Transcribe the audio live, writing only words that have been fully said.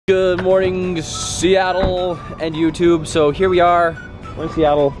Good morning, Seattle and YouTube. So here we are, we're in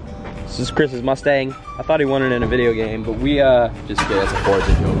Seattle. This is Chris's Mustang. I thought he wanted it in a video game, but we just kidding, that's a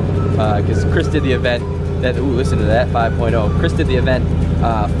Forza joke. Because Chris did the event that, ooh, listen to that, 5.0. Chris did the event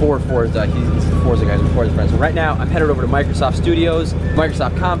for Forza. He's the Forza guy, he's Forza friends. So right now, I'm headed over to Microsoft Studios,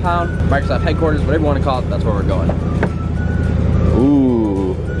 Microsoft compound, Microsoft headquarters, whatever you want to call it, that's where we're going.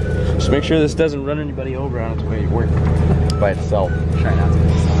 Ooh. Just make sure this doesn't run anybody over on its way to work by itself. Try not to.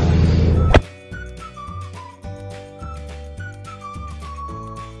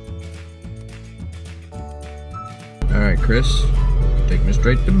 Alright, Chris, take me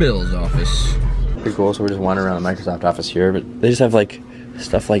straight to Bill's office. Pretty cool, so we're just wandering around the Microsoft office here, but they just have like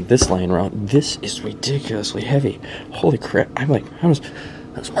stuff like this laying around. This is ridiculously heavy. Holy crap, I'm like, how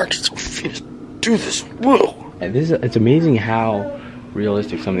does Mark so fit do this? Whoa! And this is, it's amazing how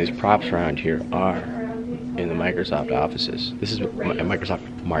realistic some of these props around here are in the Microsoft offices. This is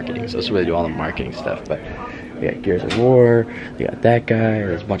Microsoft marketing, so this is where they do all the marketing stuff, but we got Gears of War, we got that guy,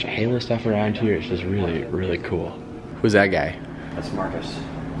 there's a bunch of Halo stuff around here. It's just really, really cool. Who's that guy? That's Marcus.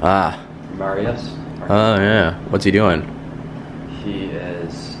 Ah. Marius. Oh yeah. What's he doing? He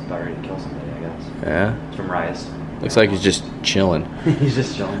is about ready to kill somebody, I guess. Yeah? It's from Marius. Looks like he's just chilling. He's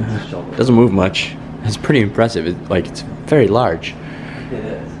just chilling. He's just chilling. Doesn't move much. It's pretty impressive. It's very large. It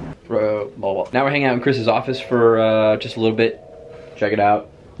is. Now we're hanging out in Chris's office for just a little bit. Check it out.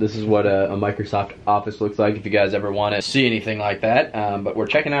 This is what a Microsoft office looks like if you guys ever want to see anything like that. But we're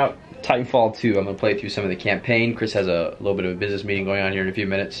checking out Titanfall 2. I'm going to play through some of the campaign. Chris has a little bit of a business meeting going on here in a few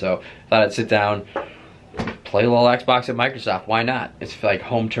minutes, so I thought I'd sit down, play a little Xbox at Microsoft. Why not? It's like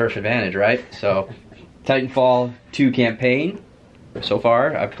home turf advantage, right? So Titanfall 2 campaign. So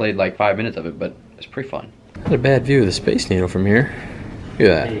far, I've played like 5 minutes of it, but it's pretty fun. Not a bad view of the Space Needle from here. Look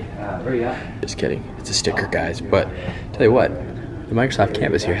at that. Hey, where you at? Just kidding. It's a sticker, guys. But tell you what, the Microsoft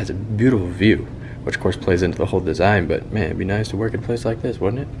campus here has a beautiful view, which of course plays into the whole design, but man, it'd be nice to work at a place like this,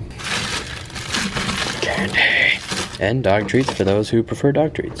 wouldn't it? Candy. And dog treats for those who prefer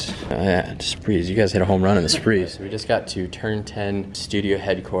dog treats. Yeah, Sprees. You guys hit a home run in the Sprees. We just got to Turn 10 studio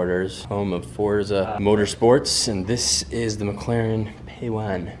headquarters, home of Forza Motorsports, and this is the McLaren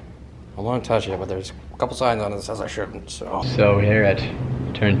P1. I want to touch it, but there's a couple signs on it that says I shouldn't, so. So here at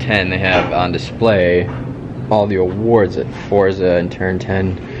Turn 10, they have on display all the awards that Forza and Turn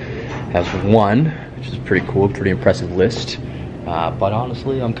 10 has won, which is pretty cool, pretty impressive list. But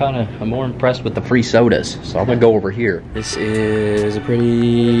honestly, I'm more impressed with the free sodas, so I'm gonna go over here. This is a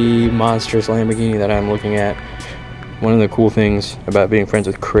pretty monstrous Lamborghini that I'm looking at. One of the cool things about being friends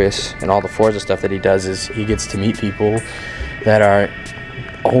with Chris and all the Forza stuff that he does is he gets to meet people that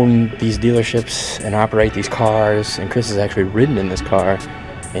own these dealerships and operate these cars, and Chris has actually ridden in this car,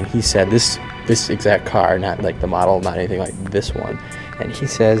 and he said this exact car, not like the model, not anything like this one, and he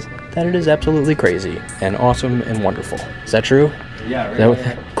says that it is absolutely crazy and awesome and wonderful. Is that true? Yeah, right. Is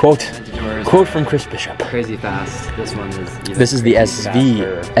that what, quote from Chris Bishop. Crazy fast. This one is. This is the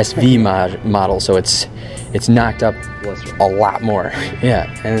SV model, so it's knocked up a lot more. Yeah,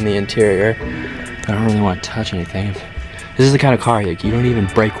 and then the interior. I don't really want to touch anything. This is the kind of car like you don't even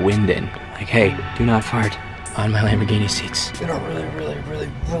break wind in. Like, hey, do not fart on my Lamborghini seats. It's a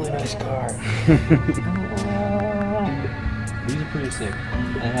really nice car. These are pretty sick.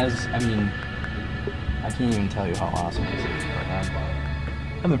 And it has, I mean, I can't even tell you how awesome this is.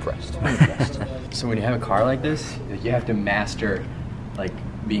 I'm impressed. So when you have a car like this, you have to master, like,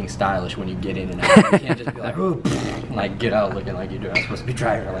 being stylish when you get in and out. You can't just be like, ooh, and like get out looking like you're supposed to be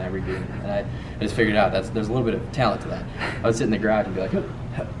driving a Lamborghini. And I just figured out there's a little bit of talent to that. I would sit in the garage and be like,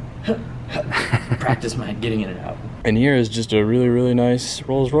 practice my getting in and out. And here is just a really nice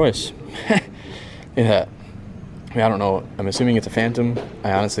Rolls Royce. Look at that. I mean, I don't know. I'm assuming it's a Phantom.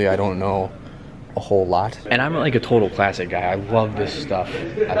 I don't know a whole lot. And I'm like a total classic guy. I love this stuff.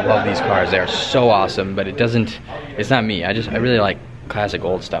 I love these cars. They're so awesome, but it's not me. I really like classic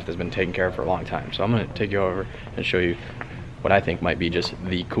old stuff that's been taken care of for a long time. So I'm gonna take you over and show you what I think might be just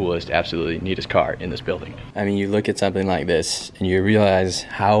the coolest, absolutely neatest car in this building. I mean, you look at something like this and you realize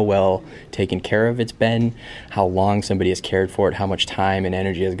how well taken care of it's been, how long somebody has cared for it, how much time and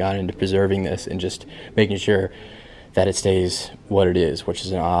energy has gone into preserving this and just making sure that it stays what it is, which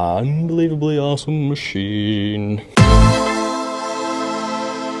is an unbelievably awesome machine.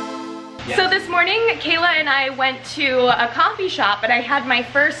 So this morning, Kayla and I went to a coffee shop and I had my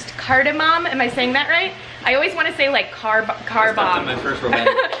first cardamom. Am I saying that right? I always want to say like car bomb. My first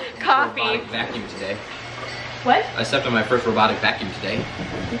robotic vacuum today. What? I stepped on my first robotic vacuum today.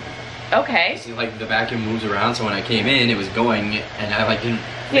 Okay. See, like the vacuum moves around, so when I came in, it was going, and I like didn't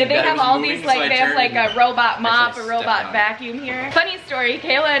Yeah, they have all these, like, so they have like a robot mop, a stepped robot on it. vacuum here. Funny story,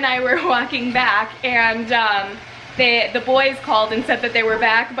 Kayla and I were walking back, and the boys called and said that they were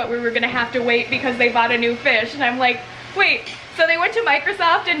back, but we were gonna have to wait because they bought a new fish. And I'm like, wait, so they went to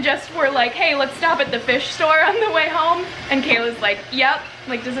Microsoft and just were like, hey, let's stop at the fish store on the way home? And Kayla's like, yep.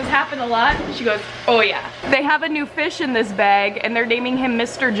 Like, does this happen a lot? She goes, oh yeah. They have a new fish in this bag, and they're naming him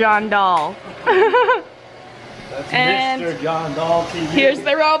Mr. John Dahl. That's And Mr. John Dahl TV. here's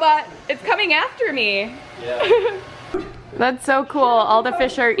the robot. It's coming after me. Yeah. That's so cool. All the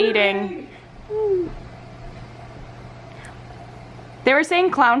fish are eating. They were saying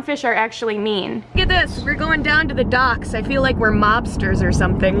clownfish are actually mean. Look at this. We're going down to the docks. I feel like we're mobsters or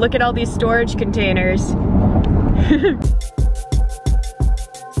something. Look at all these storage containers.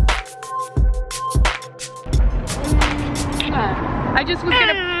 I just was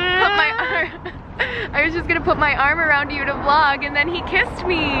gonna put my arm. I was just gonna put my arm around you to vlog, and then he kissed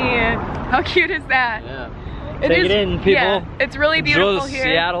me. How cute is that? Yeah. Take it in, people. Yeah, it's really beautiful Enjoy the here.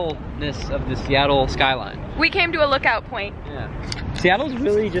 Seattle-ness of the Seattle skyline. We came to a lookout point. Yeah. Seattle's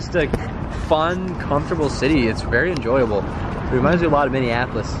really just a fun, comfortable city. It's very enjoyable. It reminds me a lot of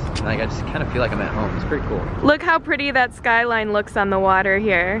Minneapolis. Like, I just kind of feel like I'm at home. It's pretty cool. Look how pretty that skyline looks on the water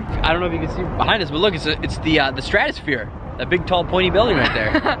here. I don't know if you can see behind us, but look, it's the stratosphere. That big, tall, pointy building right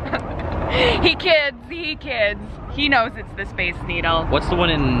there. He kids. He knows it's the Space Needle. What's the one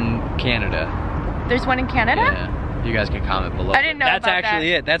in Canada? There's one in Canada? Yeah. You guys can comment below. I didn't know That's about actually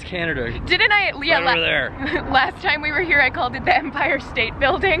that. it. That's Canada. Didn't I? Yeah, Right over there. Last time we were here, I called it the Empire State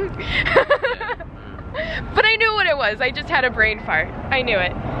Building. But I knew what it was. I just had a brain fart. I knew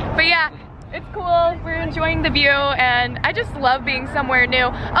it. But yeah, it's cool. We're enjoying the view, and I just love being somewhere new.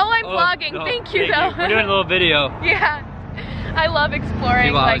 Oh, I'm vlogging. No, thank you, though. We're doing a little video. Yeah. I love exploring.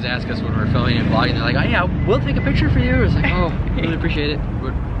 People always ask us when we're filming and vlogging, they're like, oh yeah, we'll take a picture for you. It's like, oh, really appreciate it.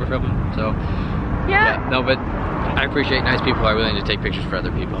 We're filming, so. Yeah. No, but I appreciate nice people who are willing to take pictures for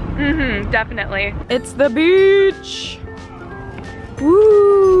other people. Mm-hmm, definitely. It's the beach.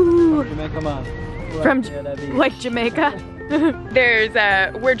 Woo! Jamaica man. From like Jamaica.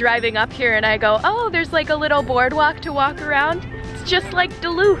 We're driving up here and I go, oh, there's like a little boardwalk to walk around. It's just like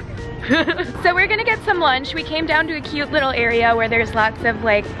Duluth. So we're gonna get some lunch. We came down to a cute little area where there's lots of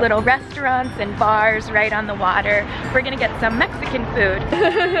like little restaurants and bars right on the water. We're gonna get some Mexican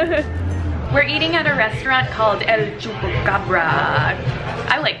food. We're eating at a restaurant called El Chupacabra.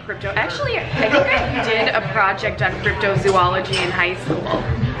 I like crypto. Actually, I think I did a project on cryptozoology in high school.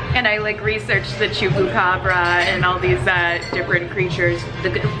 And I like researched the chupacabra and all these different creatures. The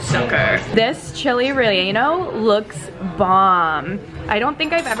goat sucker. This chili relleno looks bomb. I don't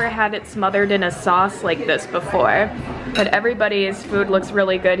think I've ever had it smothered in a sauce like this before. But everybody's food looks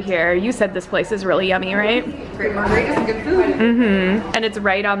really good here. You said this place is really yummy, right? Great margaritas and good food. Mm-hmm. And it's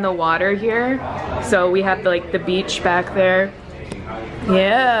right on the water here. So we have like the beach back there.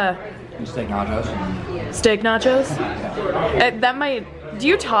 Yeah. Steak nachos. Steak nachos? That might... Do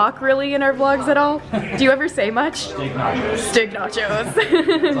you talk really in our vlogs at all? Do you ever say much? Steak nachos. Steak nachos.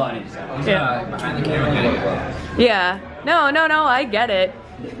 That's all I need to say. He's behind the camera getting it. Yeah. No, I get it.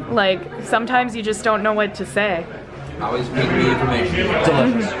 Like, sometimes you just don't know what to say. Always feed me information.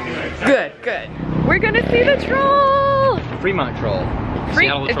 Delicious. Good. We're gonna see the troll! Fremont Troll.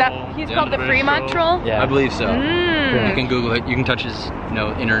 Seattle Is Troll. that, he's called the Fremont Troll? Yeah, I believe so. Mm. You can Google it. You can touch his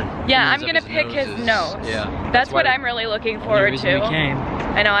inner. Yeah, I'm innards of gonna pick his nose. Yeah. That's what why- I'm really looking the forward reason to. we came.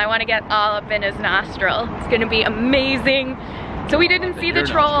 I know, I want to get all up in his nostril. It's gonna be amazing. So we didn't see the Your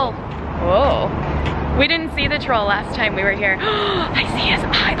troll. Whoa. We didn't see the troll last time we were here. I see his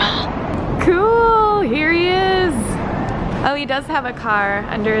eyeball. Cool, here he is. Oh, he does have a car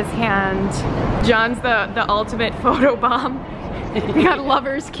under his hand. John's the ultimate photo bomb. We got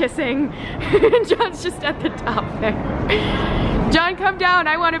lovers kissing. John's just at the top there. John, come down,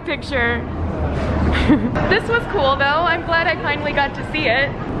 I want a picture. This was cool though. I'm glad I finally got to see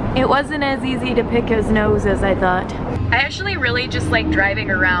it. It wasn't as easy to pick his nose as I thought. I actually really just like driving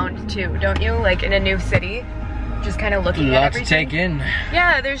around too, don't you? Like in a new city, just kind of looking at everything. Lots to take in.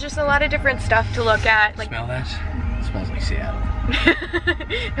 Yeah, there's just a lot of different stuff to look at. Like, Smell that? It smells like Seattle.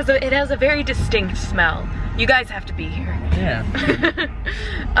 it has a very distinct smell. You guys have to be here. Yeah.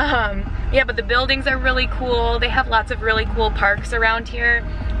 Yeah, but the buildings are really cool. They have lots of really cool parks around here.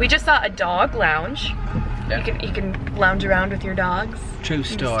 We just saw a dog lounge. Yeah. You can lounge around with your dogs. True in the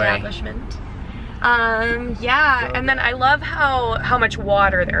story. Establishment. Yeah, and then I love how much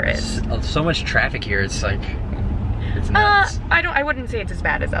water there is. So much traffic here. It's like, it's nuts. I wouldn't say it's as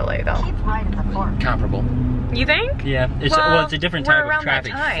bad as LA though. Keep right in the fork. Comparable. You think? Yeah. It's Well, it's a different we're type around of that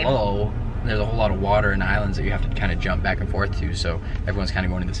traffic time. flow. there's a whole lot of water and islands that you have to kind of jump back and forth to, so everyone's kind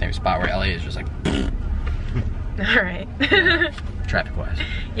of going to the same spot, where LA is just like All right. traffic wise.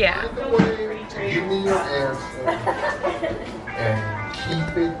 Yeah.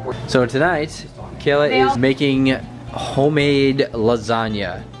 So tonight, Kayla is making homemade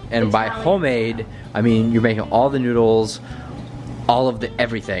lasagna. And by homemade, I mean you're making all the noodles, all of the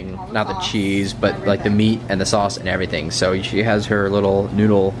everything, not the cheese, but like the meat and the sauce and everything. So she has her little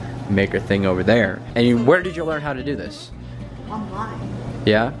noodle maker thing over there. And where did you learn how to do this? Online.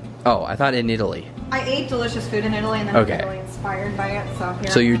 Yeah? Oh, I thought in Italy. I ate delicious food in Italy and then Okay. was really inspired by it, so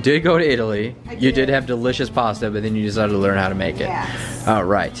here. So you did go to Italy, I you did did. have delicious pasta, but then you decided to learn how to make it. Yes. All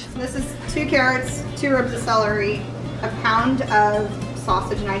right. So this is 2 carrots, 2 ribs of celery, a pound of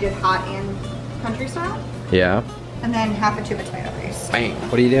sausage, and I did hot and country style, Yeah. and then half a tube of tomato paste. Bang.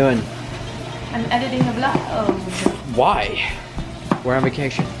 What are you doing? I'm editing a vlog. Why? We're on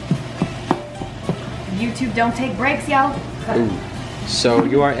vacation. YouTube don't take breaks, y'all. Ooh. So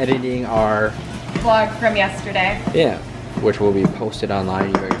you are editing our Vlog from yesterday. yeah, which will be posted online.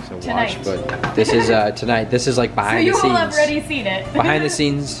 You guys can watch. Tonight. But this is tonight. This is like So behind you the will scenes. have already seen it. Behind the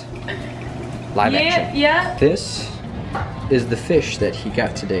scenes. Live action. Yeah. This is the fish that he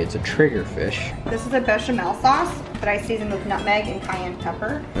got today. It's a trigger fish. This is a bechamel sauce that I seasoned with nutmeg and cayenne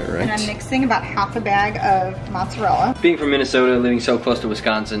pepper. All right. And I'm mixing about half a bag of mozzarella. Being from Minnesota, living so close to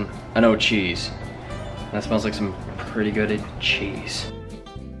Wisconsin, I know cheese. That smells like some pretty good cheese.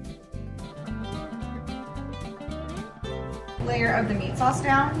 Layer of the meat sauce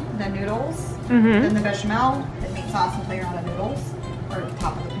down, the noodles, Mm-hmm. then the bechamel, the meat sauce, and layer on the noodles, or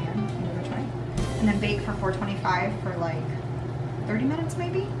top of the pan, either which way. And then bake for 425 for like 30 minutes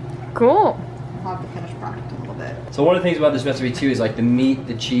maybe. Cool. I'll have the finished product in a little bit. So one of the things about this recipe too is like the meat,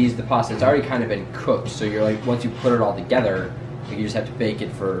 the cheese, the pasta, it's already kind of been cooked. So you're like, once you put it all together, like you just have to bake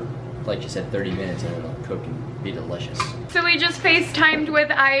it for, like you said, 30 minutes and it'll cook and be delicious. So we just FaceTimed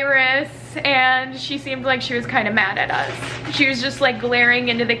with Iris and she seemed like she was kind of mad at us. She was just like glaring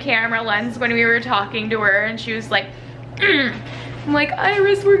into the camera lens when we were talking to her and she was like, I'm like,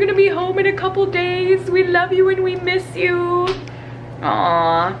 Iris, we're gonna be home in a couple days. We love you and we miss you.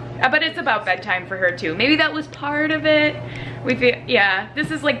 Aww. But it's about bedtime for her too. Maybe that was part of it. We feel, yeah,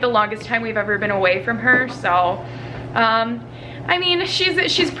 this is like the longest time we've ever been away from her, so I mean,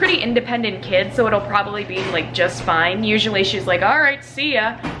 she's pretty independent kid, so it'll probably be like just fine. Usually she's like, all right, see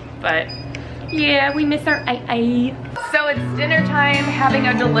ya. But yeah, we miss our ay-ay. So it's dinner time, having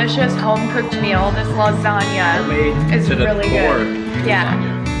a delicious home-cooked meal. This lasagna is really good. Yeah.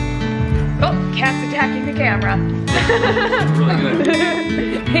 Oh, cat's attacking the camera. Really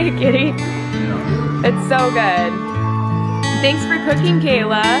good. Hey, kitty. It's so good. Thanks for cooking,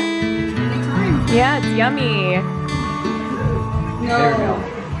 Kayla. Anytime. Yeah, it's yummy.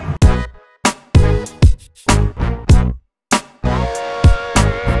 No.